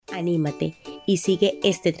Anímate y sigue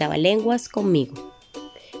este trabalenguas conmigo.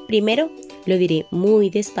 Primero lo diré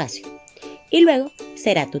muy despacio y luego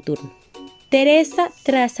será tu turno. Teresa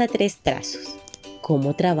traza 3 trazos.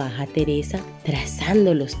 ¿Cómo trabaja Teresa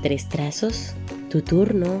trazando los 3 trazos? Tu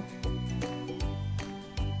turno.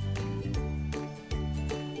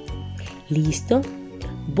 ¿Listo?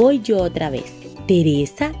 Voy yo otra vez.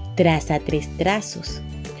 Teresa traza 3 trazos.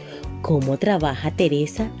 ¿Cómo trabaja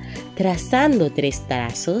Teresa trazando 3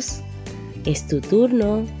 trazos? Es tu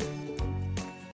turno.